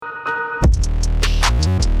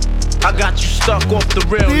I got you stuck off the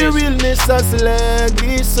realness. The realness has leg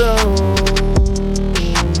song.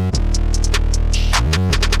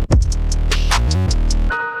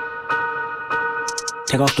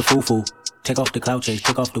 Take off the foo-foo, take off the cloud chase,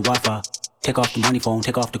 take off the Wi-Fi, take off the money phone,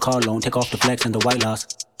 take off the car loan, take off the flex and the white loss,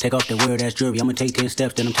 take off the weird ass jewelry. I'ma take 10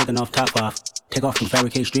 steps, then I'm taking off top 5. Take off them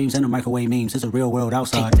fabricate streams and the microwave memes. It's a real world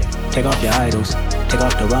outside. Take off your idols, take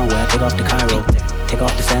off the runway, take off the Cairo, take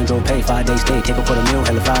off the Sandro pay, 5 days stay, take off for the meal,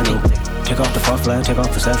 hell if I know. Take off the fuck flag, take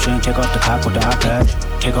off perception, take off the cop with the hot patch,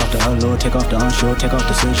 take off the allure, take off the unsure, take off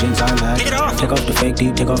decisions I lack. Take off the fake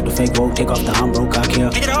deep, take off the fake woke, take off the I'm broke, I care.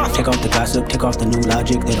 Take off the gossip, take off the new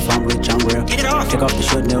logic that if I'm rich, I'm real. Take off the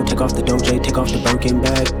should know, take off the doje, take off the Birkin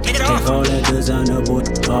bag. Take all that designer boy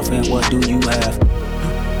off and what do you have?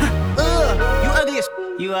 You ugly as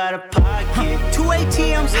you out of pocket. 2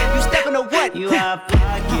 ATMs, you stepping to what? You out of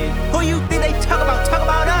pocket. Who you think they talk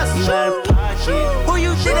about us? You out of pocket. Who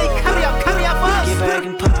you think they carry out for us? Get back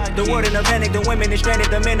in pocket. The world in a panic, the women is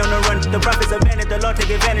stranded, the men on the run. The profits are vanished, the law take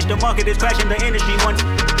advantage, the market is crashing, the industry wants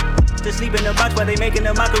to sleep in the box while they making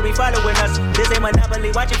a mockery following us. This ain't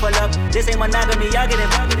monopoly, watching for love. This ain't monogamy, y'all get it.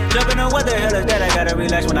 Jumping on what the hell is that? I gotta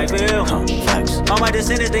relax when I feel. Facts. All my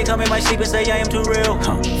descendants, they come in my sleep and say I am too real.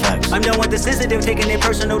 Facts. I'm done with the sensitive, taking it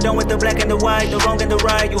personal. Done with the black and the white, the wrong and the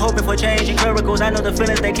right. You hoping for change and miracles. I know the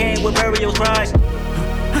feelings that came with burial cries.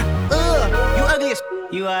 You ugly as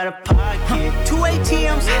you out of pocket. 2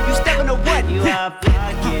 ATMs, you stepping to what? You out of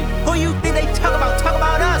pocket. Who you think they talk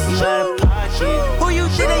about us? You out of pocket. Who you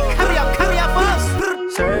think they carry out for us?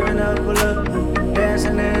 Serving up a look,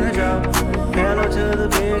 dancing in a drop. Hello to the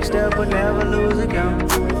big step, but never lose a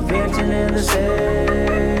count. Venting in the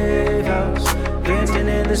safe house. Venting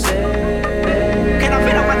in the safe. Can I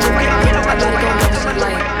feel about you?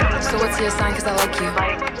 So what's your sign? Cause I like you.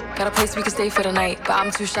 Got a place we can stay for the night, but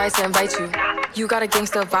I'm too shy to invite you. You got a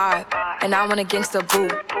gangster vibe, and I want a gangster boo.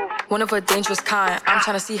 One of a dangerous kind, I'm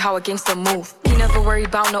tryna see how a gangster move. He never worry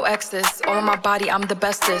about no exes. All on my body, I'm the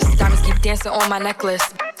bestest. Diamonds keep dancing on my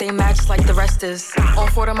necklace. They match just like the rest is. On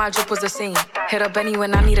 4 my drip was the same. Hit up Benny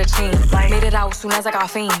when I need a chain. Made it out soon as I got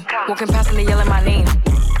fame. Walking past and they yelling my name.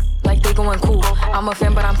 Like they going cool. I'm a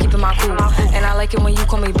fan, but I'm keeping my cool. And I like it when you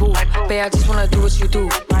call me boo. Babe, I just wanna do what you do.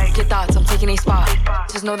 Get thoughts, I'm taking a spot.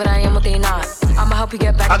 Just know that I am what they not. I'ma help you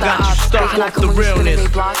get back to the got you stuck off the realness.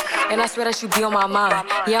 And I swear that you be on my mind.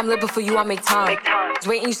 Yeah, I'm living for you, I make time.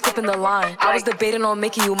 Waiting, you skipping the line. I was debating on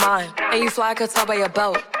making you mine. And you fly, I could tell by your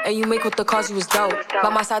belt. And you make with the cause you was dope. By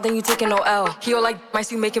my side, then you taking no L. He all like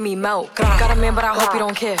mice, you making me melt. Got a man, but I hope you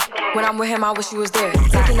don't care. When I'm with him, I wish he was there.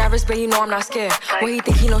 Taking that risk, but you know I'm not scared. When he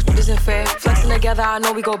think he knows shit isn't fair. Flexing together, I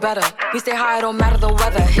know we go better. We stay high, it don't matter the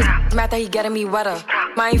weather. His mad that he getting me wetter.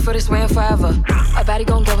 Mine for this way and forever. A baddie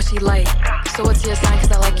gon' get what she like. So what's your sign?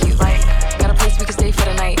 Cause I like you. Got a place we can stay for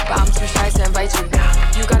the night, but I'm too shy to invite you.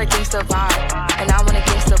 You got a gangster vibe, and I want a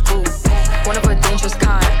gangster boo. One of a dangerous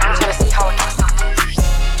kind. I'm trying to see how a gangster moves.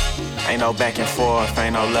 Ain't no back and forth,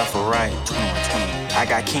 ain't no left or right. I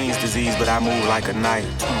got King's disease, but I move like a knight.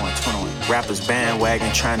 Rappers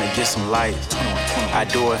bandwagon trying to get some light. I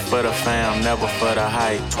do it for the fam, never for the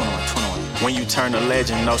hype. When you turn a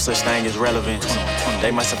legend, no such thing as relevant. They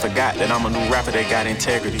must have forgot that I'm a new rapper that got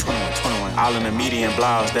integrity. All in the media and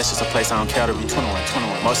blogs, that's just a place I don't care to be.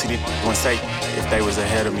 Most of these wouldn't say if they was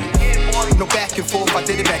ahead of me. No back and forth, I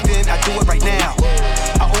did it back then, I do it right now.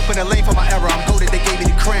 I open a lane for my era, I'm goated, they gave me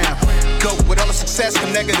the crown. Go with all the success, come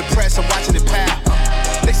negative press, I'm watching it pound.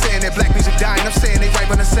 They saying that black music dying, I'm saying they right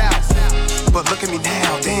on the south. But look at me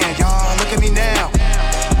now, damn y'all, look at me now.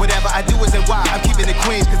 Whatever I do isn't why, I'm keeping it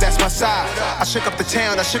Queens cause that's my side. I shook up the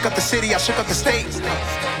town, I shook up the city, I shook up the state.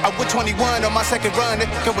 I was 21 on my second run,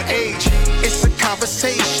 come with age. It's a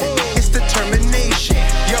conversation, it's determination,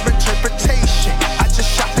 your interpretation. I just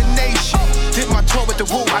shot the nation, did my tour with the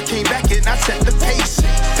Woo, I came back and I set the pace.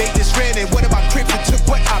 Fate is ran and one of my cribs and took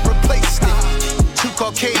what I replaced it. 2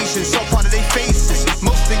 Caucasians, so part of their faces.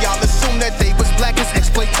 Most of y'all assume that they was black as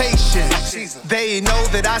exploitation. They know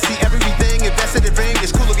that I see everything invested in ring.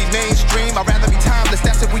 It's cool to be mainstream, I'd rather be timeless,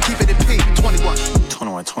 that's if we keep it in P. 21.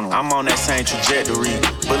 I'm on that same trajectory.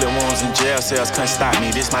 Bullet wounds and jail cells couldn't stop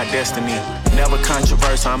me, this my destiny. Never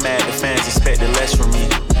controversial, I'm mad the fans expected less from me.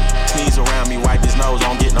 Sneeze around me, wipe his nose,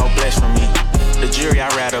 don't get no bless from me. The jury, I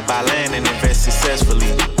rather buy land and invest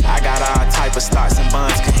successfully. I got all type of stocks and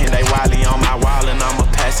bonds, can they Wiley on my wall and I'ma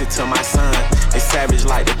pass it to my son. They savage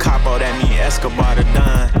like the capo, that mean Escobar the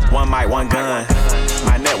Don. One mic, one gun.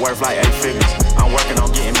 My net worth like 8 figures. I'm working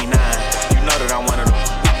on getting me 9. You know that I'm one of them.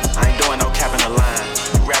 I ain't doing no cap in the line.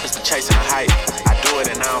 You rappers be chasing the hype. I do it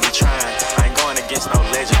and I don't be trying. I ain't going against no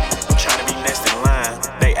legend. I'm trying to be next in line.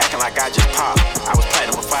 They acting like I just popped. I was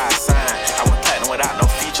platinum before I signed. I went platinum without no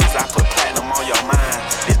features. I put platinum on your mind.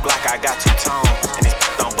 This block I got two-tone, and this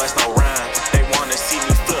don't bust no rhyme. They wanna see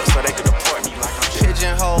me flip so they could deport me like I'm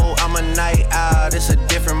pigeonhole. I'm a night owl, it's a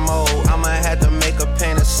different mode. I'ma have to make a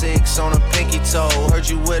paint of 6 on a pinky toe. Heard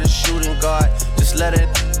you with a shooting guard, just let it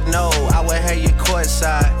know. I would have you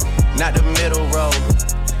courtside, not the middle row.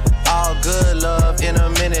 All good love in a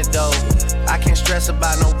minute though. I can't stress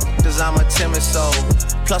about no cause I'm a timid soul.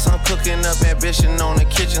 Plus I'm cooking up ambition on the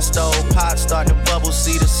kitchen stove. Pot start to bubble,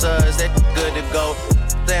 see the suds, that good to go.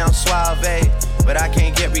 They on suave, but I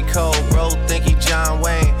can't get me cold. Bro, think he John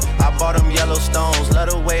Wayne. I bought them Yellowstones,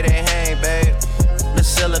 love the way they hang, babe. The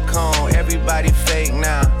silicone, everybody fake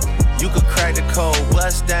now. You could crack the code,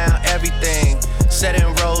 bust down everything. Set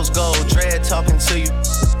in rose gold, dread talking to you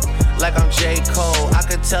like I'm J. Cole. I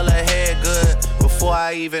could tell her head good before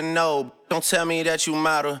I even know. Don't tell me that you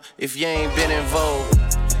model if you ain't been in vogue.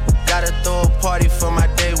 Gotta throw a party for my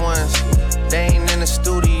day ones. They ain't in the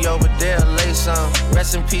studio, but they'll lay some.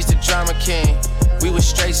 Rest in peace to Drama King. We was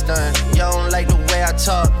straight stunned. Y'all don't like the way I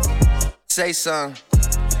talk. Say something.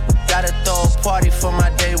 Gotta throw a party for my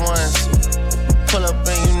day ones. Pull up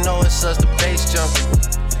and you know it's us, the bass jumping.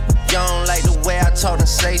 Y'all don't like the way I talk and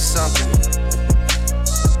say something.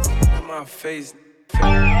 My face. So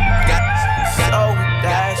with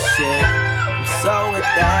that shit. I'm so with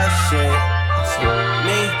that shit.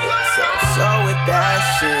 Me, so with that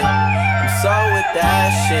shit. I'm so with that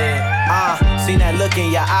shit. Seen that look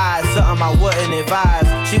in your eyes, something I wouldn't advise.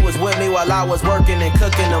 She was with me while I was working and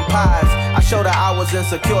cooking them pies. I showed her I was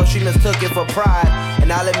insecure, she mistook it for pride.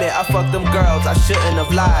 And I'll admit I fucked them girls, I shouldn't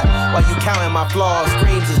have lied. While you counting my flaws,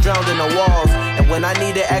 screams is drowned in the walls. And when I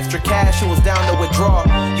needed extra cash, you was down to withdraw.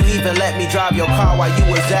 You even let me drive your car while you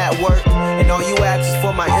was at work. And all you asked is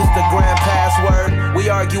for my Instagram password. We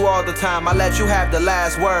argue all the time, I let you have the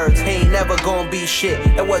last words. He ain't never gonna be shit,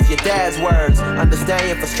 that was your dad's words. Understand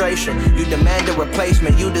your frustration, you demand a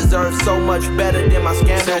replacement. You deserve so much better than my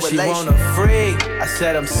scandal relation. Said she want a freak, I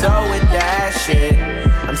said I'm so with that shit.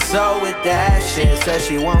 I'm so with that shit. Said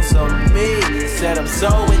she wants some me, said I'm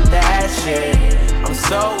so with that shit. I'm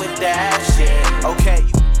so with that shit. Okay.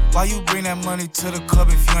 Why you bring that money to the club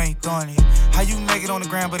if you ain't throwing it? How you make it on the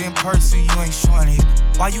ground but in person you ain't showing it?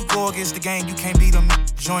 Why you go against the game, you can't beat them,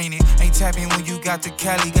 join it. Ain't tapping when you got the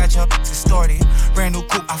Cali, got your distorted. Brand new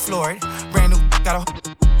coupe, I floor it. Brand new, got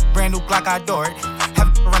a brand new Glock, I adore it. Have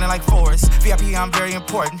it running like Forrest. VIP, I'm very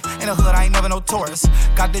important. In the hood, I ain't never no tourist.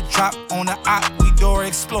 Got the drop on the op, we door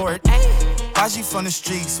explored. YG from the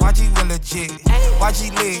streets, YG real legit.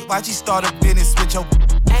 YG lit, YG start a business with your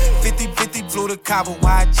 50-50 blew the cobble,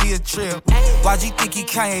 YG a trip. YG think he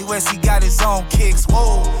Kanye West, he got his own kicks.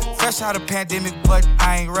 Whoa, fresh out of pandemic, but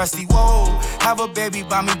I ain't rusty. Whoa, have a baby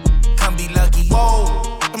by me, come be lucky.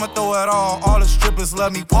 Whoa, I'ma throw it all the strippers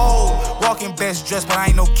love me. Whoa, walking best dressed, but I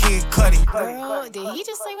ain't no Kid Cudi. Girl, did he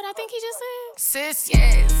just say what I think he just said? Sis,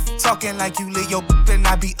 yes. Talking like you lit your and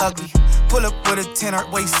I be ugly. Pull up with a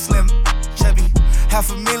 10 waist slim, chubby.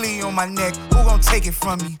 $500,000 on my neck, who gon' take it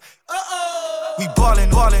from me? We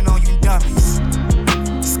ballin' on you dummies.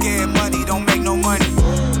 Scared money don't make no money.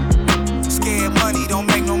 Scared money don't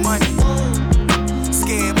make no money.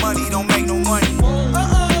 Scared money don't make no money.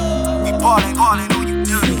 We ballin' on you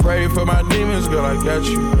dummies. Pray for my demons, girl, I got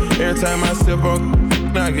you. Every time I sip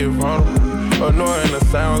on, I get vulnerable. Annoying the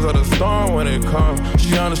sounds of the storm when it comes.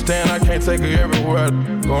 She understand I can't take her everywhere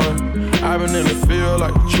I'm going. I've been in the field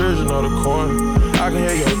like the children of the corn. I can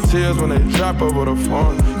hear your tears when they drop over the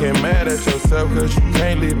phone. Get mad at yourself cause you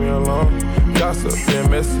can't leave me alone. Gossip and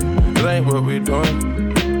messy, it ain't what we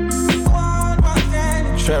doing.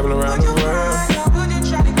 Traveling around the world,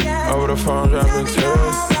 over the phone dropping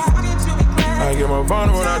tears. I get more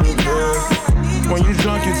vulnerable when I do pills. When you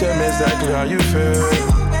drunk you tell me exactly how you feel.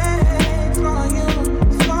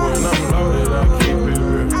 When I'm loaded I keep it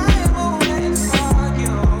real.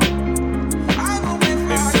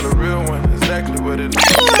 Niggas tell a real one exactly what it is.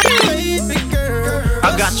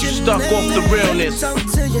 I got you stuck off the realness.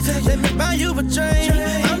 Let me buy you a drink.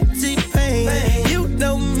 I'm T-Pain. You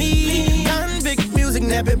know me. Convict music,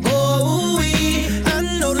 nappy boy. I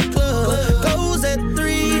know the club goes at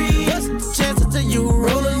 3. What's the chances of you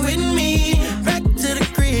rolling with me? Back to the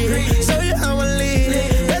crib, show you how I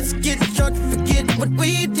live. Let's get drunk, forget what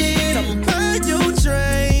we did. I'ma buy you a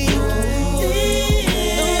drink.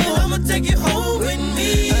 I'ma take you home with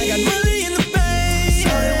me. I got money in the bank.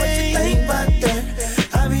 Sorry, what you think about that?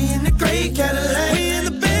 I be in the gray Cadillac. We in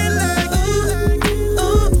the bed like ooh,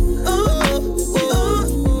 ooh, ooh, ooh,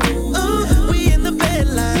 ooh. We in the bed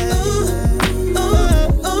like ooh, ooh,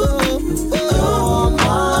 ooh, ooh.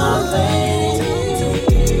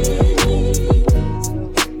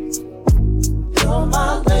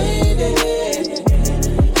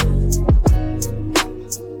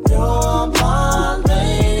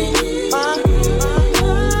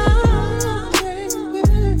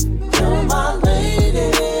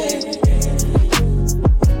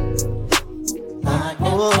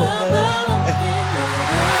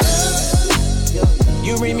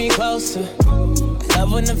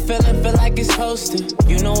 feeling, feel like it's posted.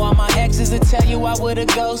 You know all my exes will tell you I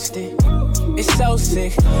would've ghosted. It's so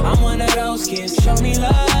sick, I'm one of those kids. Show me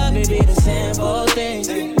love, it be the simple things.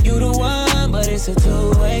 You the one, but it's a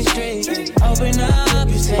two-way street. Open up,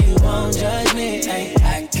 you say you won't judge me. Ay,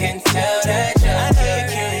 I can tell that you're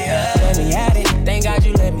curious. Let me at it, thank God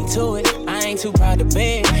you let me to it. I ain't too proud to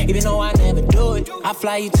beg, even though I never do it. I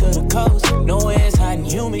fly you to the coast, nowhere it's hot and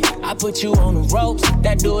humid. I put you on the ropes,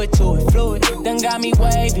 that do it to it fluid. Done got me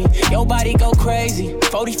wavy, your body go crazy.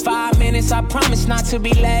 45 minutes, I promise not to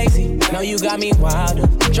be lazy. Know you got me wilder,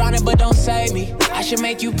 drowning but don't save me. I should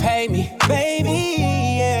make you pay me, baby,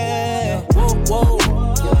 yeah. Whoa, whoa,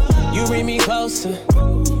 you bring me closer.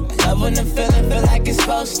 Love when the feeling feel like it's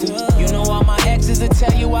supposed to. You know all my exes will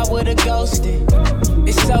tell you I would've ghosted.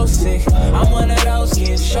 It's so sick, I'm one of those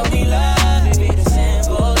kids. Show me love, it be the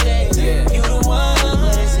simple things. You the one,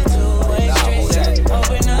 but it's a two-way street.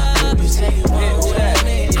 Open up, you say you won't judge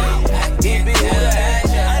me. I can't be that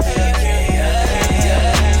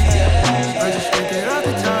I just picked it off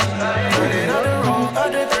the top, put it on the road,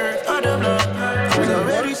 on the dirt, on the block. I was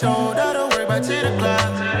already sold, I don't work by 10 o'clock.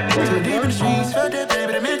 Too deep in the streets, felt that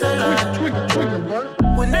baby, the mental lie.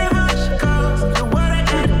 Whenever she calls, do what I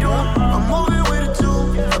gotta do. I'm moving with a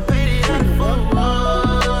two, I paid it out of fuck.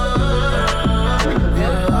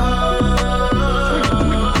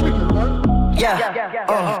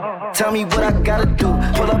 Yeah, tell me what I gotta do.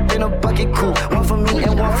 Pull up in a bucket coupe, one for me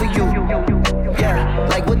and one for you. Yeah,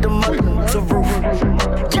 like with the mother to roof.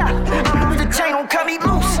 Yeah, I'm off the chain, don't cut me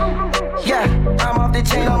loose. Yeah, I'm off the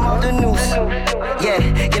chain, I'm off the noose. Yeah,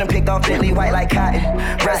 get them picked off Bentley, white like cotton.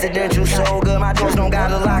 Residential so good, my doors don't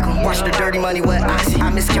gotta lock them. Watch the dirty money with Oxy.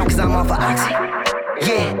 I miscount cause I'm off of Oxy.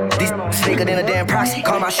 Yeah, these slicker than a damn proxy.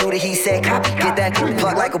 Call my shooter, he said copy. Get that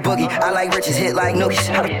plug like a boogie. I like riches, hit like nookies.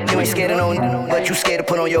 You ain't scared of no, but you scared to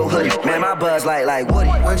put on your hoodie. Man, my buzz like Woody.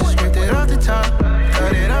 I just ripped it off the top,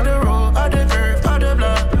 cut it off the road, off the dirt, off the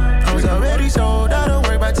block. I was already sold, I don't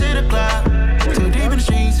work by 10 o'clock. Too deep in the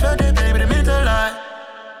streets, felt that baby, the mental lie.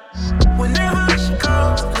 Whenever she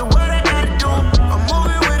calls, do what I gotta do. I'm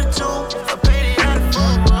moving with a two, I paid it out of fuck.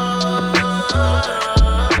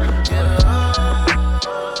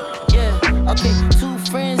 Okay, two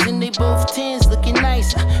friends and they both tens, looking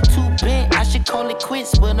nice. Too bent, I should call it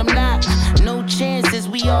quits, but I'm not. No chances,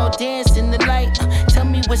 we all dance in the light. Tell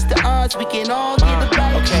me what's the odds, we can all get a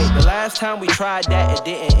bite. Okay, the last time we tried that, it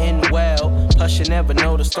didn't end well. Plus you never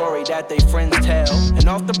know the story that they friends tell. And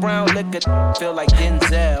off the brown liquor, feel like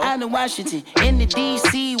Denzel. Out in Washington, in the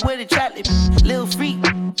DC with a chocolate. Lil' freak,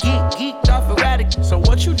 get geeked off erratic. So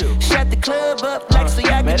what you do? Shut the club up like so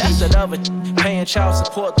y'all man, that's another paying child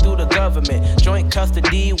support through the government. Joint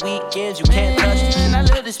custody weekends, you can't touch it. I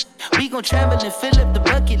love this. We gon' travel and fill up the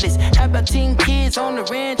bucket list. How about 10 kids on the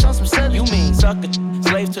ranch on some southern? You mean sucker,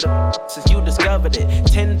 slaves to the since you discovered it.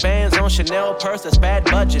 10 bands on Chanel purse, that's bad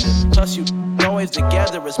budgeting. Plus you always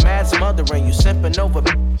together is mad smothering. You simping over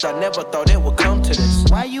I never thought it would come to this.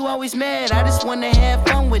 Why you always mad? I just wanna have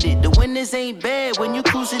fun with it. The winters ain't bad when you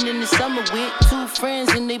cruising in the summer with two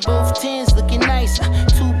friends and they both tens, looking nice.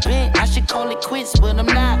 Too bent, I should call it quits, but I'm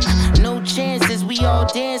not. No chances, we all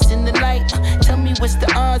dance in the light. Tell me what's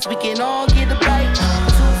the odds, we can all get a bite.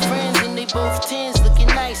 Two friends and they both tens, looking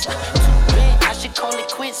nice. Too bent, I should call it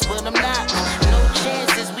quits, but I'm not. No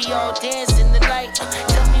chances, we all dance in the light.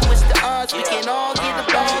 Tell me what's the odds, we can all get a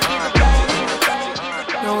bite.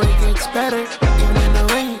 No, it gets better, even in the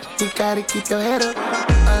rain. You gotta keep your head up.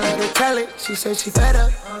 I let her tell it, she said she fed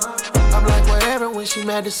up. I'm like whatever, when she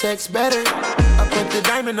mad the sex better. I put the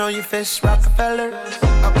diamond on your fist, Rockefeller.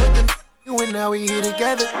 I put the you and now we here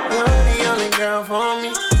together. You're the only girl for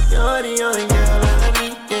me. You're the only girl I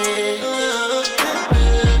need, yeah.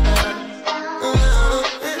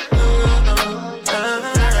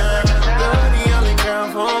 You're the only girl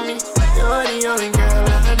for me. You're the only girl I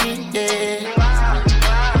need, yeah.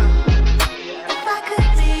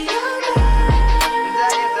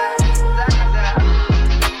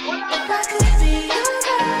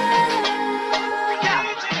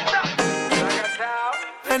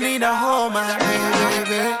 I need to hold my hand,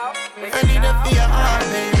 baby. I need to feel your heart,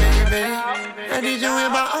 baby. I need you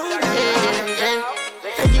in my arms, yeah.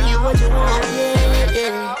 I give you what you want,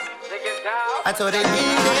 yeah. I told that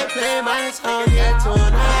DJ play my song, yeah,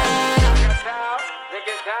 tonight.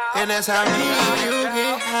 And that's how me and you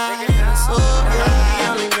get high. So you're the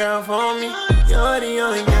only girl for me. You're the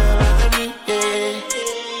only girl I need, yeah.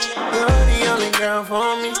 You're the only girl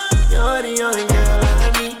for me. You're the only girl I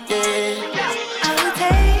need, yeah.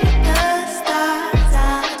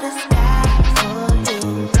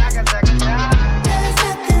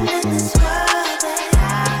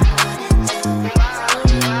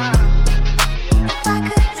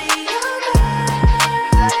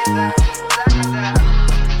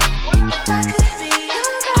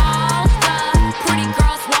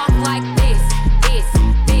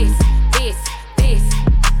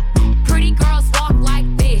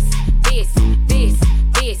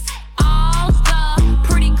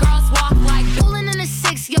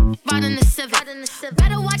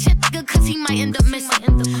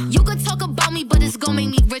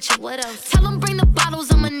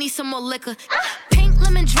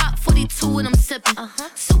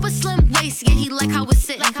 super slim waist, yeah, he like how it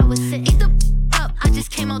sit. Eat the up, I just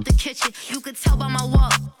came out the kitchen. You could tell by my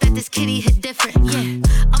walk that this kitty hit different. Yeah,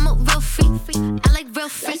 I'm a real freak. I like real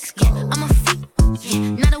freaks. Yeah, I'm a freak. Yeah,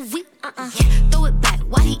 not a weak. Yeah, throw it back.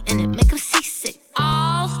 Why he in it? Make him seasick.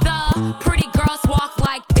 All the pretty girls walk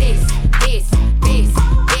like this.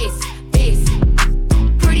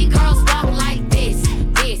 Pretty girls walk like this.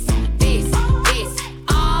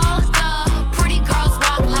 All the pretty girls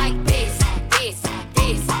walk like this.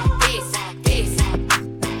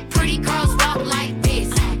 Pretty girls walk like this.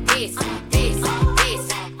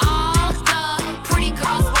 All the pretty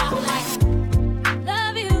girls walk like.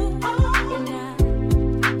 Love you, and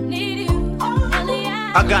I need you.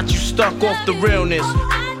 I got you stuck off the realness.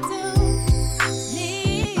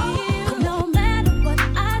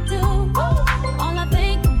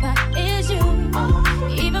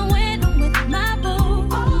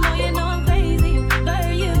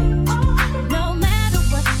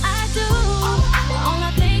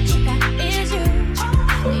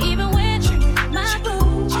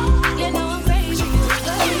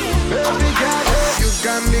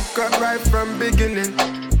 Cut right from beginning.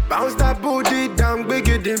 Bounce that booty down, big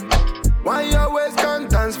it in. Why you always can't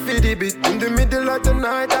dance for the beat? In the middle of the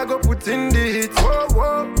night, I go put in the hits. Whoa,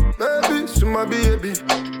 whoa, baby, summa baby.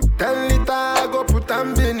 10 liter, I go put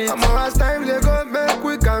and bin it. I'm last time they go make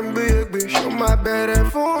we can be. Show my better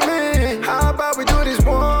for me. How about we do this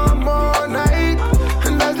one more night?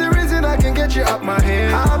 And that's the reason I can get you out my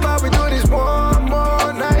head. How about we do this one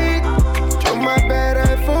more night? Show my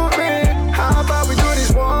better for me. How about we do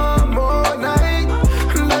this one more night?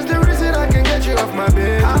 And that's the reason I can get you off my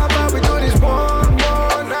bed. How about we do this one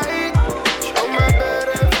more night? Show my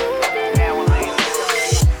better for me.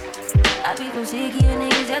 I be so sick of you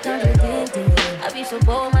niggas that contradicting. I be so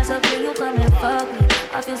bold myself when you come and fuck me.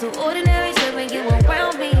 I feel so ordinary, so when you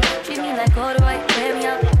around me. Treat me like corduroy, wear me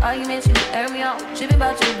out. Arguments, you air me out. Tripping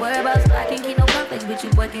about your whereabouts. I can't keep no conflict with you,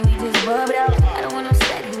 boy, can we just rub it out? I don't want no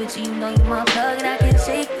steady with you, you know you my plug. And I can't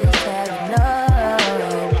shake this tag of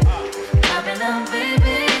love. I've been up,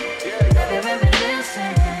 baby. I've been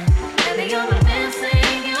reminiscing. Baby, you're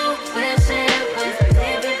missing. You wish it was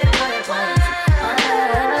everything what it was.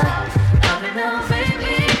 I've been up,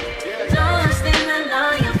 baby. Lost in the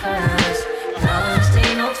lion first. Lost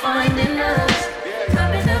in no finding us. I've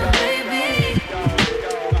been up, baby.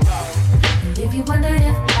 And if you wonder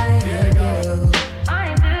if I hear you, I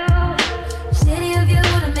do. City of you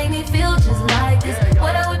to make me feel just like this.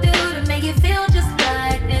 What I would do to make you feel just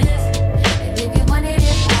like this. And if you wonder if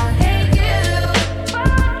I hate you,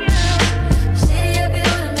 fuck you. City of you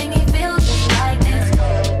to make me feel just like this.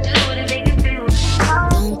 Just wanna make you feel.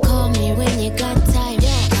 Don't call me when you got time.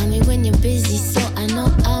 Call me when you're busy, so I know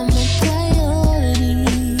I'm a priority.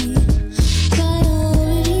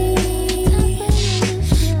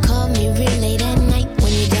 Call me real late at night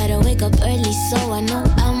when you gotta wake up early, so I know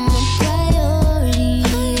I'm a priority.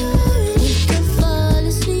 We can fall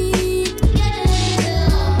asleep together.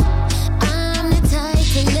 I'm the type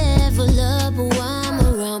to level up while I'm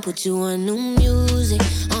around. Put you on new music,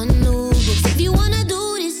 on new books. If you wanna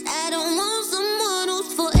do this, I don't want someone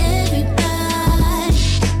who's for everybody.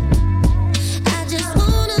 I just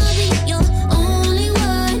wanna be your only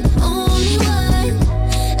one, only one.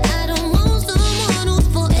 I don't want someone who's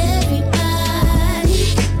for everybody.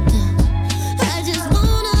 I just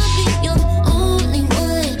wanna be your only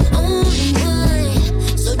one, only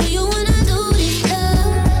one. So do you wanna do this,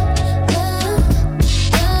 love, love,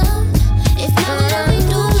 love? If not, what are we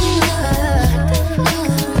doing, love,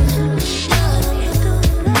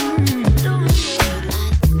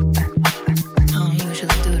 I don't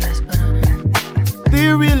usually do this, but The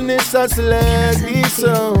realness has led me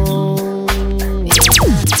so.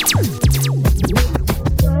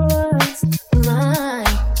 yours, mine,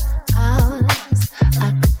 ours.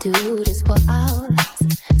 I could do this for hours.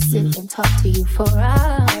 Sit and talk to you for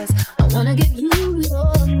hours. I wanna give you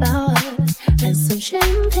your flowers and some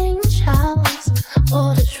champagne showers.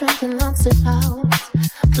 All the shrimp and lobster towers.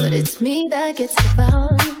 But it's me that gets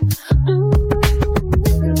devoured.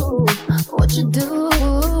 What you do,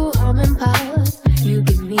 I'm empowered. You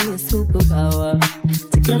give me a superpower.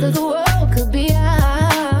 Together the world could be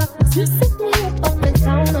ours. You sit me up on the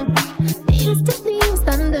counter. Instantly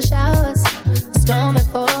thunder showers. Storming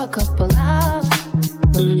for a couple hours.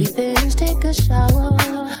 When we finish, take a shower.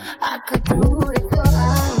 I could do it for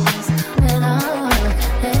hours and hours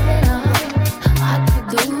and hours. I could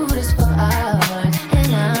do this for hours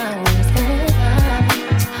and hours and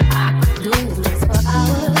hours.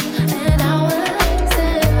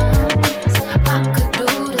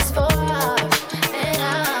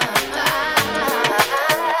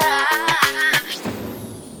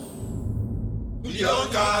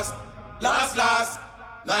 cast. Last.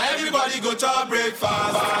 Now everybody go to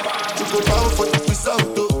breakfast. To go down for the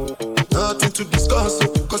result, though. Nothing to discuss,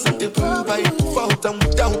 oh. Cause I did by default and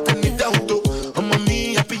without any doubt, though. I'm a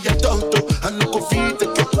me happy adult, though. I no go feed the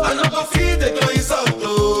girl. I no go feed the girl insult,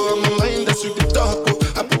 though. I'm a mind that's with the talk,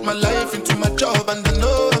 oh. I put my life into my job and I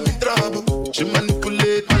know I'm in trouble. She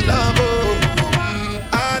manipulate my love, oh.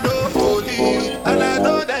 I don't hold it and I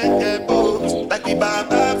don't get both. Like the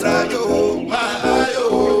Baba Frayo,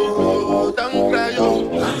 Mayo, don't cry, yo.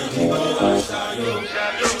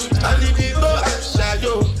 And if you go and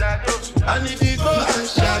shadow, and if you go and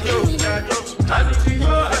shadow, and if you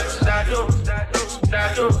go and shadow,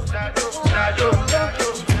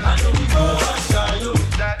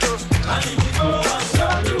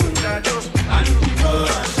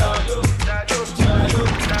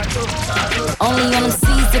 only on them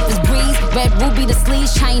seas if it's breeze. Red ruby the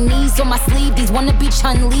sleeves, Chinese on my sleeve. These wanna be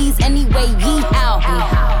Chun-Li's anyway. Yeehaw.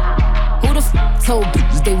 Who the f told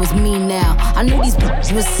bitches they was me now? I knew these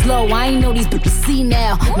bitches was slow. I ain't know these bitches see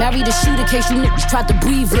now. Married a shooter case you niggas tried to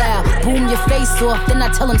breathe loud. Boom your face off, then I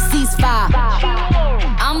tell them ceasefire.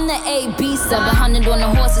 I'm the AB 700 on the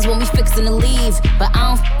horses when we fixin' to leave. But I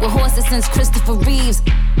don't f with horses since Christopher Reeves.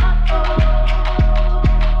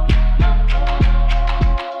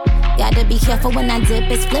 Gotta be careful when I dip,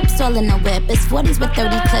 it's flips all in the whip. It's 40s with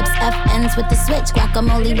 30 clips, FNs with the switch,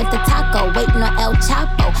 guacamole with the taco, waiting on El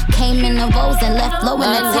Chapo. Came in the rolls and left low in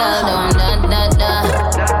the Tahoe.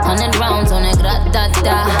 100 rounds on it,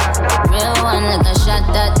 da-da-da. Real one like a shot,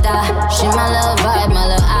 da-da. She my little vibe, my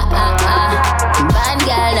little ah. Bad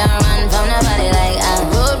girl don't run from nobody like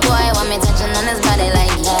rude boy want me touching on his body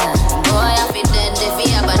like yeah. Boy, I feel dead if he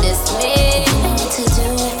ever diss me. You know what to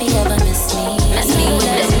do if he ever miss me. Miss me with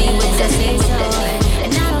this.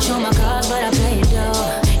 And I don't show my cards, but I play it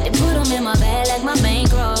though. They put them in my bag like my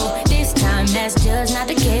bankroll. This time that's just not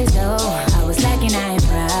the case though. I was lacking, I ain't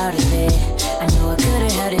proud of it. I know I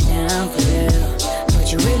could've held it down for real,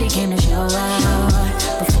 but you really came to show out.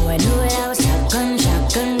 Before I knew it, I was shotgun,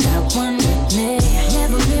 got one with me.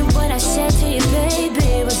 Never been what I said to you,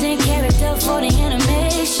 baby. Was in character for the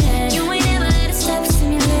animation. You ain't ever let it stop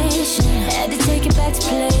simulation. Had to take it back to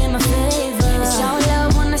play in my favor. It's all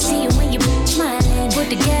love when I see you when you smiling. Put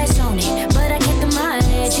the gas on it, but I kept the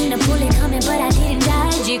mileage. Seen the bullet coming, but I didn't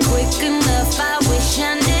dodge it quick enough. I wish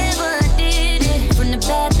I never did it. From the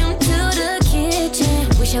bathroom to the kitchen.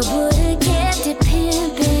 Wish I would've kept it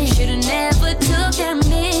pimping. Should've never took that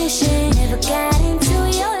mission. Never got into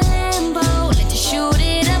your Lambo. Let you shoot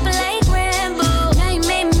it up like Rambo. Now you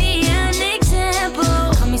made me an example.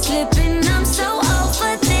 Caught me slipping, I'm so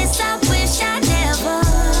over this. I wish I never.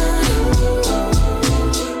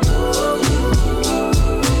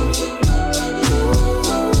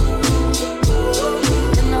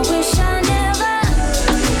 And I wish I never.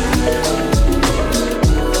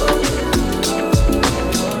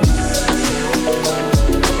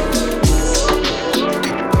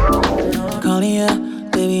 Calling ya,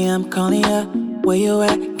 baby, I'm calling ya. Where you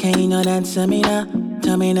at? Can you not answer me now?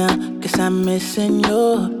 Tell me now, cause I'm missing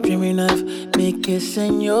you. Dreaming of me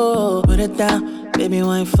kissing you. Put it down, baby,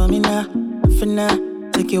 wine for me now. For now,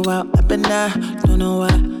 take you out up and down. Don't know why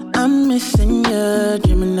I'm missing you.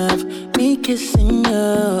 Dreaming of me kissing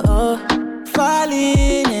you. Oh,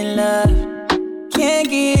 falling in love, can't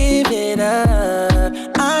give it up.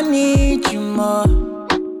 I need you more.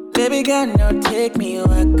 Baby girl, no, take me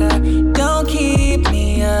waka. Don't keep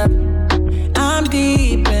me up. I'm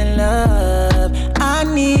deep in love. I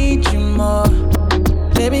need you more.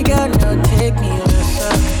 Baby girl, no, take me waka.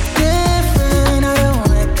 Different, I don't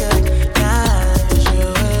recognize you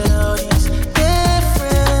with all these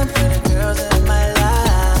different pretty girls in my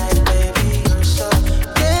life. Baby, you're so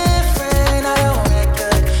different. I don't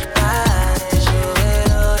recognize you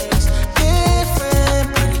with all these different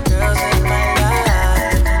pretty girls in my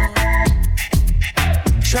life.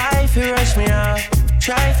 Try if you rush me off,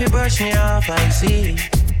 try if you brush me off, I see.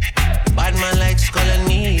 Bad man like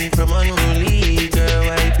colony from unruly. Girl,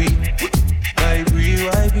 why be?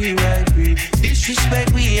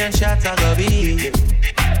 Disrespect we and shots I go be.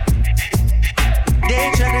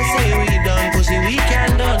 They try to say we done, pussy we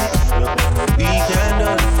can done. We can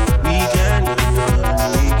done, we can done,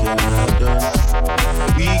 we can done.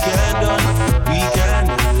 We can done, we can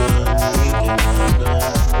done, we can done.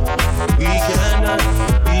 We can done,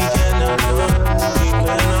 we can done, we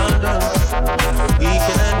can done. We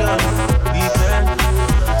can done, we can.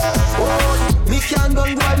 Me can't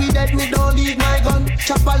gun boy, we dead, me don't leave my gun.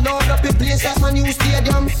 Chop a load up a place like my new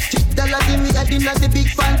stadium. $6 give me a dinner, the big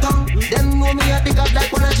phantom. Them know me at the god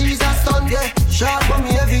like one of Jesus' son, yeah. Sharp but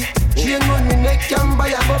me heavy, Chain on me neck can buy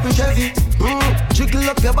a bubble Chevy. Jiggle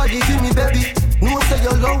up your body, give me baby. No say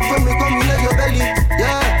your love when me come in your belly.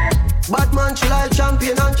 Yeah. Bad man chill like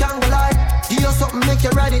champion and can't lie. Give you something make you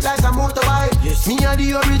ride it like a motorbike. Yes. Me are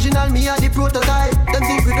the original, me are the prototype. Them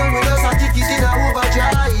think we done with us, I take it in a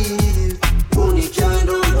overdrive. Money can't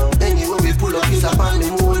do. Anyway we pull up is a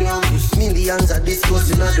pandemonium. Millions are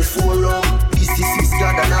discussing at the forum. This is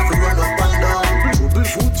God and have to run up and down. Trouble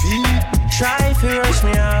foot feet. Try if you rush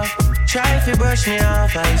me off, try if you brush me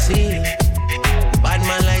off, I see. Bad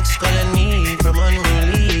man likes calling me from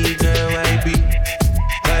unruly. Girl, why be?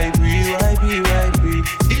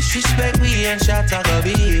 Disrespect we and shot at a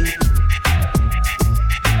beat.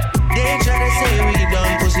 They try to say we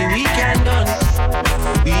done, pussy we can done.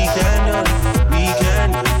 We can done, we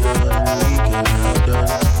can done, we can done.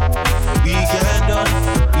 We can done,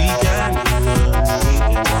 we can done, we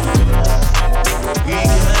can done. We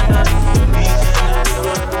can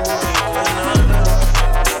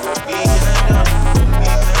done,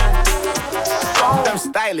 I'm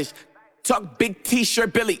stylish, talk big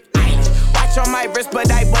t-shirt Billy. On my wrist,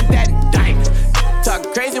 but I want that diamond.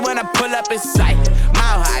 Talk crazy when I pull up in sight.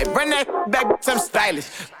 Mile high, run that back, I'm stylish.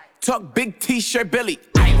 Talk big t-shirt Billy.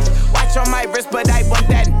 Watch on my wrist, but I want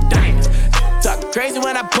that diamond. Talk crazy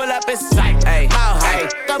when I pull up in sight. Mile high,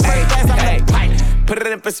 the first class I'm the pipe. Put it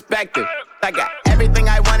in perspective. I got everything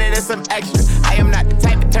I wanted and some extra. I am not the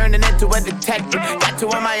type to turn it into a detective. Got two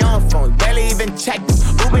on my own phone, barely even checked them.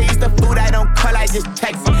 Uber eats the food I don't call, I just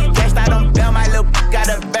text it. Cashed out on bail, my little got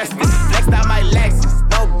a vested. Flexed out my Lexus,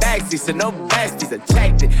 no backseat, so no besties. I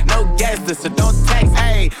checked it, no guesses, so don't text.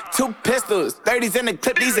 Hey, 2 pistols, 30s in the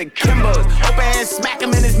clip, these are Kimbos. Open hand, smack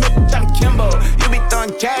him in his mid, I'm Kimbo. You be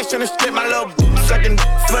throwing cash on the strip, my little sucking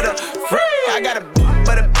for the free. I got a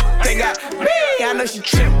but a they got me. I know she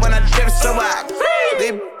trip when I dip, so I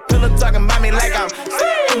they pillow talking about me like I'm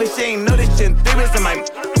but she ain't know this shit in 3 weeks in my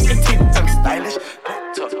teeth. I'm stylish.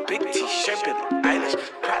 Talk big t-shirt, Billy Eilish.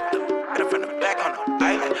 Proud of right from the back on the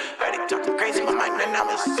island. Heard it talking crazy, my mind right now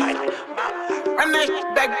is silent. Run that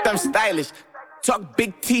back, I'm stylish. Talk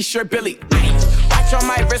big t-shirt, Billy Eilish. Watch on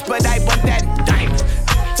my wrist, but I want that diamond.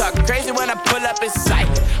 Talk crazy when I pull up in sight.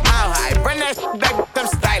 Mile high, run that back, I'm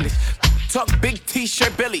stylish. Talk big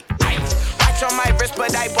t-shirt, Billy Eilish. Watch on my wrist,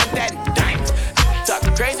 but I want that diamond. Talk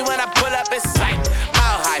crazy when I pull up in sight.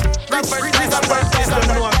 Mile high. Man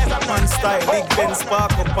style, big Ben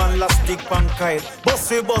spark up and elastic pan kite.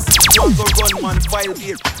 Bossy boss, want to run man file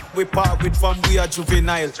here. We part with from we are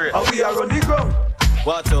juvenile. How we are on the ground?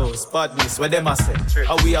 What else? Badness, where them a say?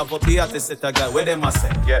 How we have up the artist set a guy, where them a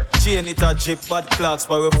say? Chain it a jip, bad clocks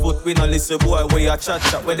for a foot. We no listen boy, where you chat,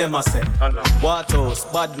 where them a say? What else?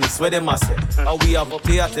 Badness, where them a say? How we have up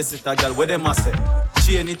the artist set a guy, where them a say?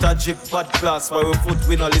 Chain it a jip, bad clocks for a foot.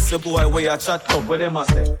 We no listen boy, where you chat up, where them a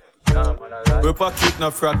say? We pocket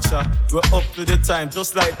no fracture. We're up to the time,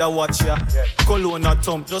 just like the watcher. Cologne a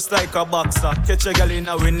thump, just like a boxer. Catch a girl in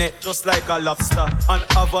our net, just like a lobster. And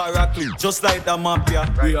have a rackle, just like the mafia.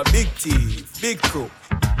 We a big thief, big crew.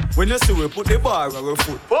 When you see we put the bar on our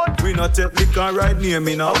foot, we not take liquor right near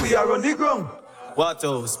me now. We are on the ground. What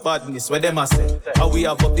else? Badness, where them a say? How we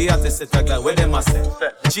have up the artist set a guy, where them a say?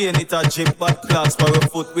 Chain it a jip, bad clocks for a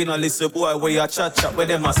foot. We no listen boy, where you chat, where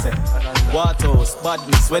them a say? What else?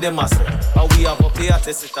 Badness, where them a say? How we have up the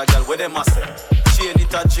artist set a guy, where them a say? Chain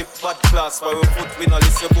it a jip, bad clocks for a foot. We no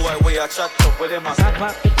listen boy, where you chat, where them a say? I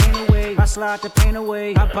pop the pain away, I slide the pain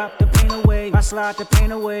away. I pop the pain away, I slide the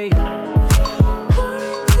pain away.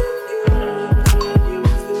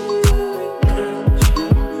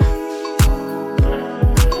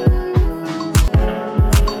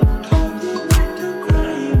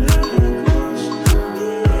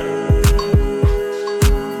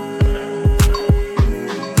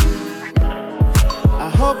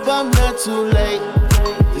 I'm not too late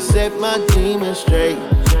to set my demons straight.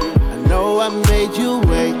 I know I made you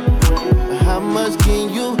wait, but how much can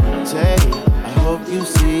you take? I hope you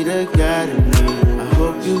see the God in me. I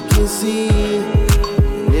hope you can see.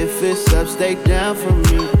 And if it's up, stay down for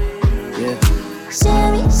me. Yeah.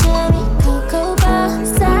 Sherry, Sherry, Cocoa Bar,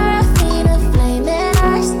 Serafina, flaming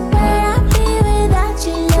eyes. Where I be without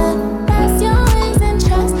you, love? Pass your wings and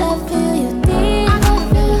trust. I feel you deep. I don't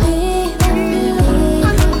feel deep. I feel deep. I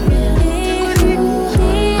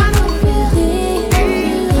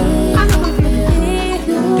don't feel deep.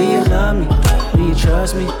 Do you love me? Do you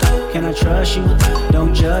trust me? Can I trust you?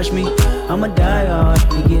 Don't judge me. I'm a diehard.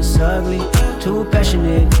 It gets ugly. Too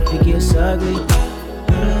passionate. It gets ugly.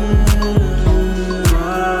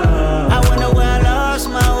 I wonder where I lost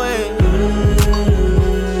my way.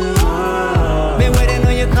 Been waiting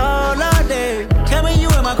on your call all day. Tell me you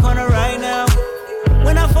in my corner right now.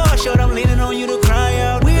 When I fall short,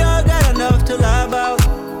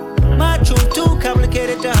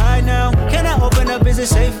 it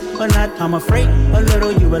safe or not? I'm afraid a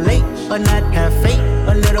little you relate or not. Have faith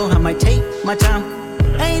a little, I might take my time.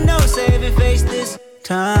 Ain't no saving face this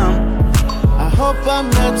time. I hope I'm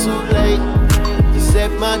not too late to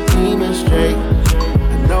set my demons straight.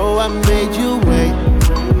 I know I made you wait,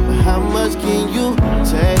 but how much can you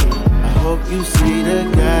take? I hope you see the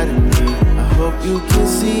God in me. I hope you can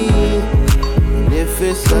see it. And if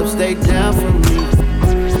it's up, stay down for me.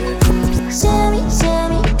 Shimmy,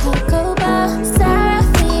 shimmy, cocoa bar,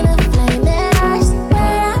 Serafina, flame that eyes.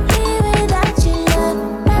 Where I be without you, love?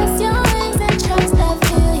 Press your wings and trust. I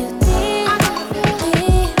feel you deep,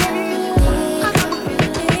 deep,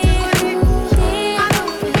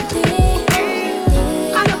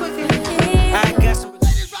 I got some.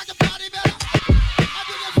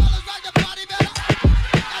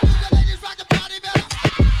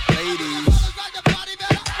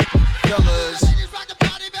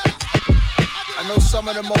 Some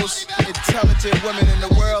of the most intelligent women in the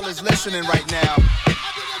world is listening right now.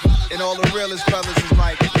 And all the realest brothers is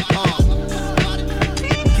like,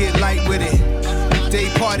 get light with it. Day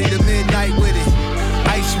party to midnight with it.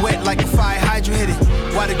 Ice wet like a fire hydrant hit it.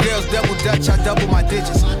 While the girls double dutch, I double my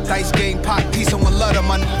digits. Dice game, pop, piece on one love of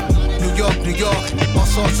my New York, New York. All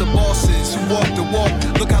sorts of bosses who walk the walk.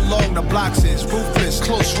 Look how long the blocks is. Ruthless,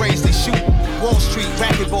 close range, they shoot. Wall Street,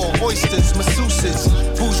 racquetball, oysters, masseuses,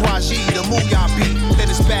 bourgeoisie, the mooyah beat. Then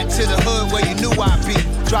it's back to the hood where you knew I'd be.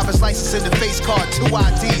 Driver's license in the face card, 2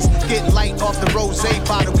 IDs. Getting light off the rosé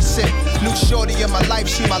bottle we sip. New shorty in my life,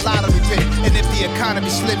 she my lottery pick. And if the economy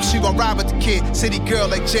slips, she gon' ride with the kid. City girl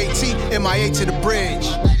like JT, MIA to the bridge.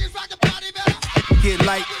 Get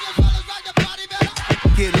light.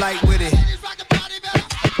 Get light with it.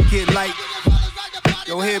 Get light.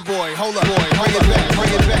 Yo, here, boy, hold up, boy, bring it back,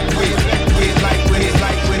 bring it back, bring it back. Get light with it,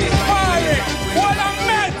 light with it. Party, what a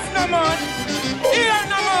mess, no man. Here,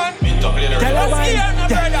 no man. Let's hear, no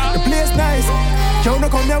brother. The place nice. You no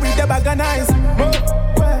come here with the bag of nice.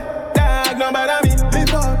 Dog, no bother me.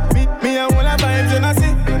 Me and all the vibes, you know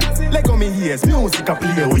see. Let go me ears, music I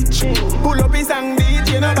play with. Pull up his song,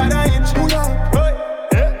 DJ, no bother itch. Pull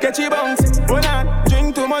up, catch you bounce. Hold on,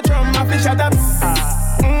 drink too much rum, I fish at up.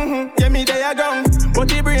 Yeah, me they are gone. But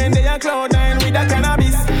the brain they are cloud nine with the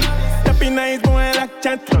cannabis. Tapping nice boy like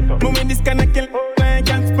chat. Moving this can kill I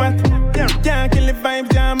can't spot. Can't kill the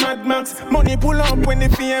vibes, jam Mad Max. Money pull up when the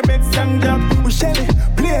fear beds and drop. We shell it,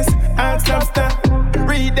 place, hard lobster.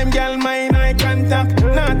 Read them gal mind eye contact.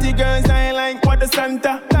 Naughty girls I like what the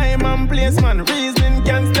Santa. Time and place man, reasoning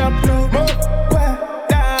can't stop. Dog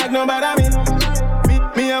no bother me.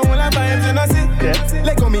 Me and all the vibes you know see.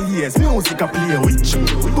 Let go me ears, music I play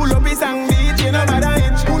with. Pull up his song, DJ no bother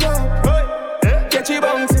itch. Pull up, catch you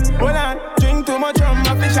bounce. Hold on, drink too much rum,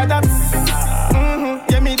 I fish at up.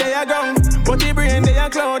 Yeah, me they are gone, but the brain they are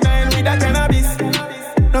cloud nine with the cannabis.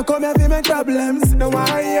 Now come here, make problems. No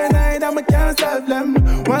worry and I can't solve them.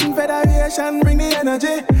 One federation, bring the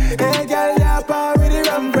energy. Hey, girl, you're part with the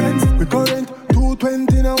ram friends. We current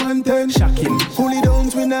 220 now 110. Shocking. Fully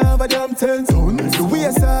downs, we now have a damn 10 zone. The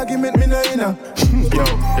waste argument, me no inner. Yo,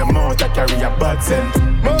 your mouth I carry a bad scent.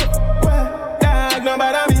 Dog, no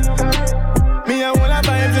bother me. Me and all the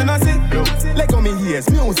vibes, you know see. Let go me ears,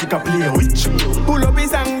 music I play with. Pull up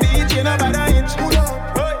his song, DJ, no bother itch. Pull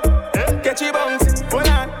up, catch you bounce. Hold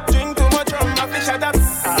on, drink too much rum, I fish at up.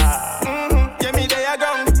 Yeah, me they are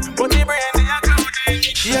gone, but the brain they are cloud.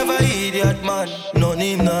 She have a idiot man, none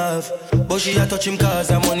him have. But she a touch him cause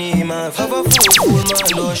her money him have. Have a fool man,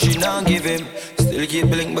 though she not give him. Still keep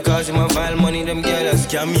blink because him a file money. Them girl a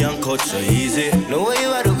scam me and cut so easy. No way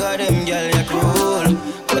you a do cause them girl ya cruel.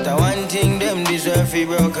 But I one thing them deserve fi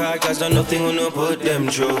broke heart. Cause there's nothing gonna put them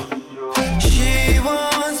through. She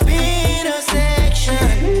wants me in a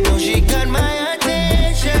section. No, she got my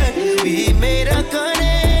attention. We made a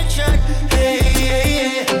connection. Hey,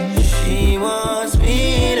 hey, hey. She wants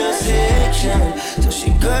me in a section. So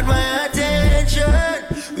she got my attention.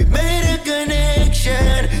 We made a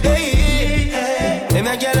connection. Hey, hey, hey. Them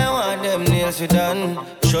a gyal I want them nails fi done.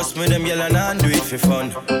 Trust me, them gyal a not do it for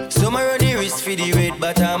fun. Some a run the wrist for the red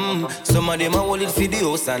bottom. Some of them a hold it for the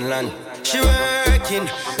house and land. She working,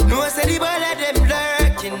 no I say the ball of them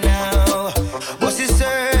lurking now. But she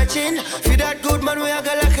searching for that good man we a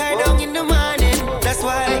go like her down in the morning. That's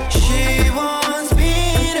why she wants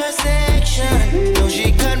me in a section. No,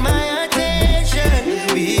 she got my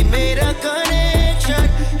attention. We made a connection.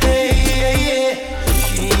 Hey, hey, hey.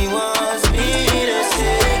 She wants me in a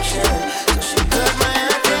section. So she got my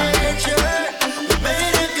attention. We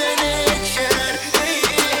made a connection. Hey,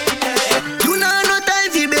 hey, hey. You know no time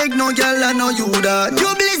fi beg no girl I know you that.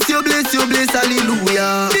 You bless,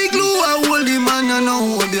 hallelujah. Big Lou I hold the man and I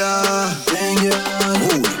hold ya.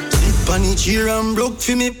 cheer and broke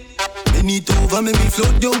for me. Bend it over, make me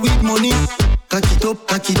flood you with money. Cock it up,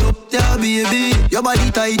 yeah, baby. Your body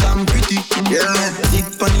tight and pretty. Yeah.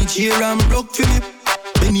 Sit on the chair and broke for me.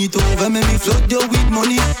 Bend it over, make me flood you with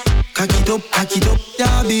money. Cock it up,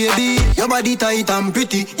 yeah, baby. Your body tight and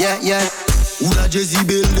pretty. Yeah. Who da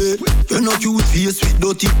Jezebel? You're not cute face with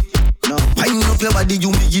dirty. No. Wind up your body, you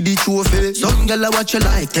me give the trophy. Some gyal watch you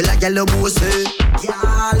like, tell a gyal go say.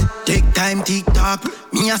 Gyal, take time, tick-tock.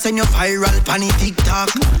 Me a send you viral, pan it tick-tock.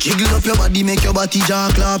 Jiggle up your body, make your body jaw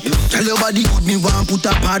clap. Tell your body good, me want put a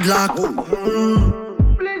padlock. Bless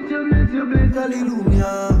you,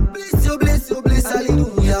 hallelujah. Bless you,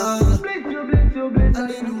 hallelujah. Bless you,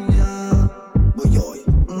 hallelujah.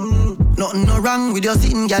 Nothing no wrong with your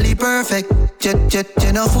sitting, gyal, perfect. Jet,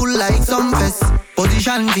 no full like some fest.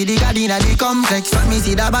 Position for the god inna the complex. When me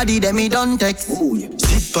see that body, then me don't text.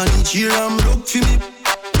 Sit on the chair and broke for me.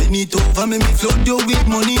 Bend it over, make me flood you with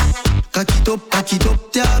money. Cock it up,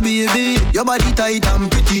 yeah, baby. Your body tight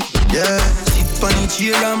and pretty, yeah. Sit on the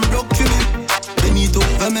chair and broke for me. Bend it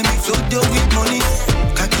over, make me flood you with money.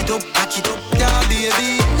 Cock it up, yeah,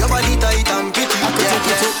 baby. Your body tight and pretty,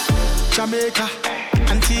 yeah. Jamaica,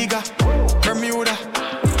 Antigua, Bermuda,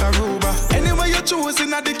 Aruba. Anywhere you choose in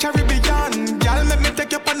the Caribbean, girl, make me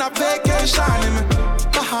take you on a vacation.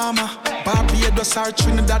 Bahama, Barbados or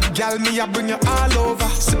Trinidad, girl, me I bring you all over.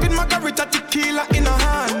 Sipping margarita, tequila in a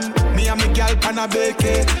hand. Me and me girl on a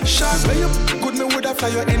vacation. Where you good, me woulda fly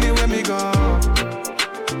you anywhere me go.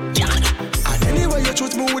 And anywhere you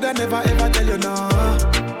choose, me woulda never ever tell you no.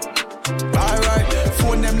 Alright,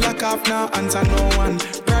 phone them lock off now, answer no one.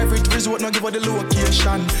 Private resort, no give her the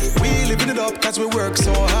location. We living it up cause we work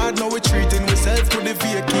so hard. Now we treating ourselves to the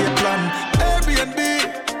vacate plan. Airbnb,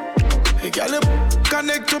 hey girl, you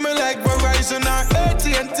connect to me like Verizon or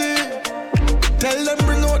AT&T. Tell them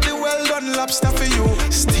bring out the well done lobster for you,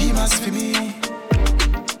 steamers for me.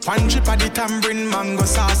 One drip of the tambourine, mango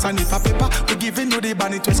sauce and the pepper. We giving you the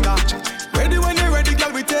bonnet with scotch. Ready when you're ready,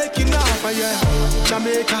 girl, we taking off, yeah.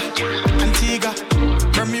 Jamaica, Antigua,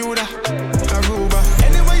 Bermuda, Aruba.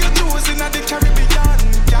 Anywhere you choose in the Caribbean,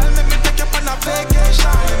 girl, make me take you on a vacation.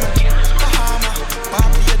 Bahama,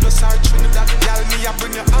 Barbados or Trinidad, girl, me I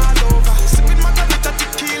bring you all over. Sipping margarita,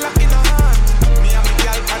 tequila in a hand. Me and me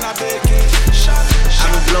girl on a vacation. I've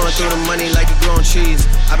been blowing through the money like you growing cheese.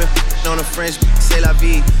 I've been on a French, c'est la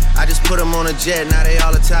vie. I just put them on a jet, now they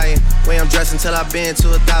all Italian. Way I'm dressed until I've been to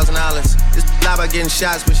 $1,000. This lie by getting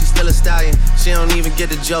shots, but she's still a stallion. She don't even get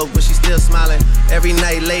the joke, but she's still smiling. Every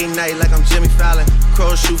night, late night, like I'm Jimmy Fallon.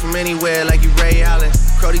 Crows shoot from anywhere, like you Ray Allen.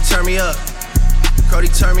 Crody, turn me up. Crody,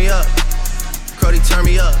 turn me up. Crody, turn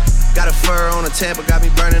me up. Got a fur on a Tampa, got me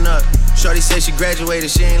burning up. Shorty say she graduated,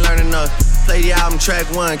 she ain't learning enough. Play the album track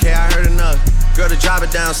 1, K, I heard enough. Girl, the driver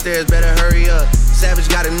downstairs, better hurry up. Savage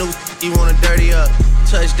got a new, you wanna dirty up.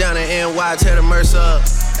 Touchdown in NY, tear the Mercer up.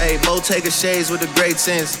 Hey, Bo taking shades with a great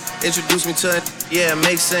sense. Introduce me to it, yeah,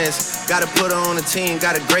 makes sense. Gotta put her on the team,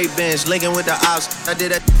 got a great bench. Linking with the ops, I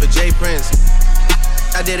did that for Jay Prince.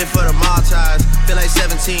 I did it for the Maltese. Feel like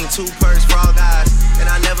 17, 2 perks for all guys. And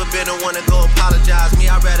I never been the one to go apologize. Me,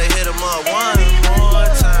 I'd rather hit him up one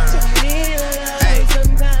more time. Hey,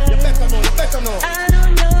 you better know. I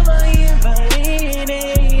don't know about you, but it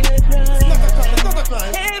ain't a crime.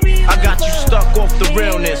 I got you stuck off the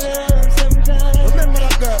realness. Remember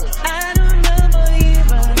that girl. I don't know about you,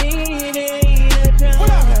 but it ain't a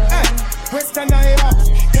crime. Hey, Western Iowa.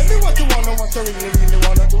 Tell me what you wanna, what you really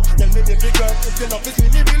wanna do. Tell me, baby girl, if you love it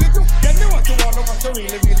really good. Tell me what you wanna, what you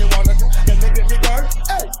really wanna do. Tell me, baby girl,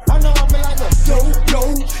 hey, I know I'm like that. Yo,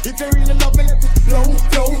 if you really love me, let it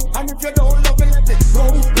flow. And if you don't love me, let it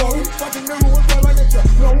roll. But in the road, girl, I let you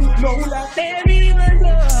roll, like baby, my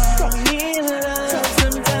love, need love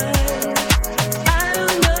sometimes. I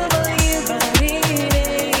don't know about you, but it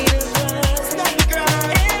ain't a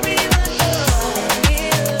crime. Everyone knows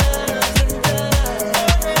need love sometimes.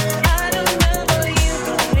 I don't know about you,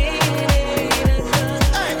 but it ain't a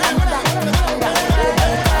crime.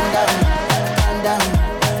 Calm down.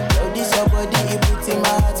 Yo, this your body, it puts in my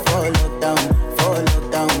heart for lockdown.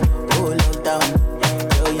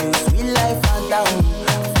 Yo,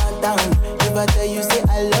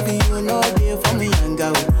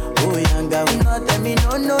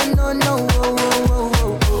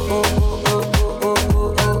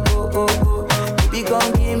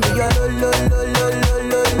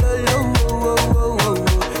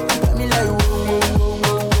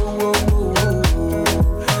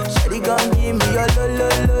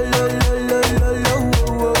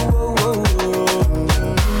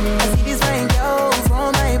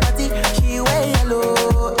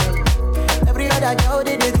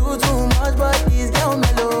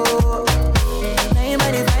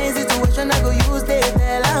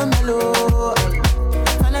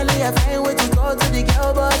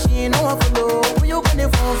 I follow. When you gonna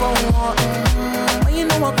phone for one? When you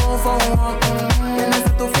know I go for one? Then I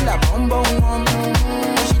start to feel a bum bum one.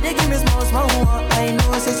 She dey give me small small one. I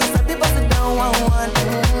know, say she start to bust it down one one.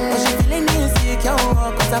 But she feeling insecure,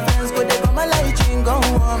 cause her friends go they come my light ring go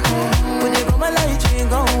on. Go they come my light ring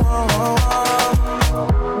go on.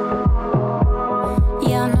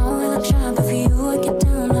 Yeah, I know I look shy, but for you I get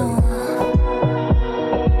down low.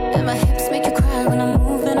 And my hips make you cry when I'm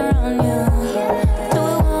moving around you. Do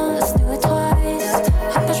it once, do it twice.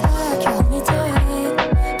 I push back, you hold me tight.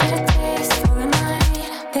 Get a taste for a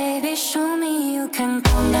night. Baby, show me you can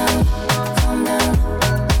calm down, calm down.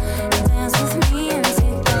 Dance with me and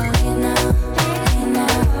take the lead now, lead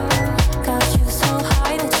now. Got you so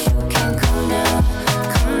high that you can't calm down,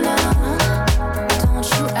 calm down. Don't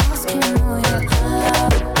you ask, you know you're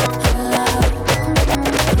allowed, allowed.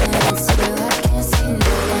 When it's you, I can't say no.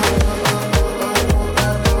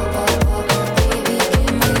 Baby,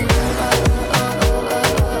 give me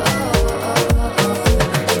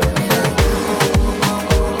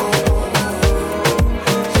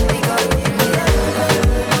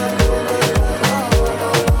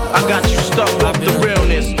I got you stuck up the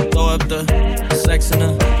realness. Throw up the sex in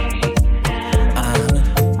her.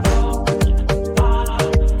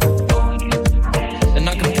 And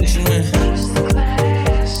I can put you in.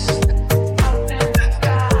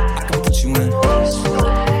 I can put you in.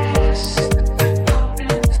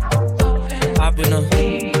 Hop in her.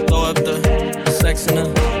 Throw up the sex in her.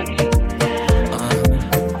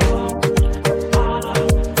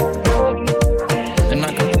 And I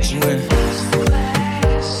can put you in.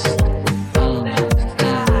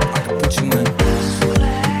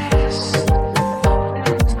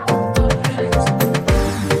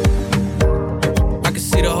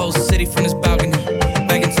 From this balcony.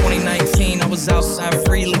 Back in 2019, I was outside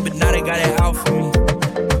freely, but now they got it out for me.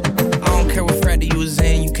 I don't care what frat you was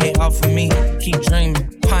in, you can't out for me. Keep dreaming.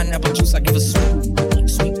 Pineapple juice, I give a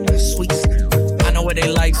sweet. I know what they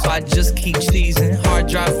like, so I just keep teasing. Hard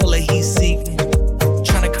drive full of heat seeking.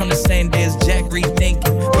 Tryna come the same day as Jack rethinking.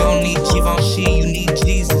 You don't need Givenchy, you need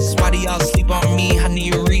Jesus. Why do y'all sleep on me? I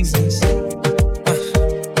need your reasons.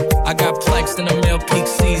 I got plex in the mail peak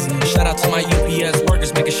season. Shout out to my UPS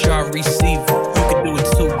workers, making sure I receive it. You can do it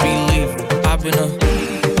too, believe it. I've been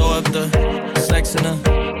throw up the sex in her.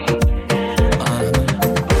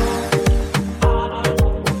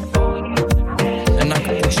 And I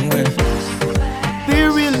can put you in.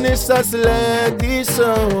 The realness has led this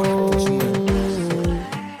song.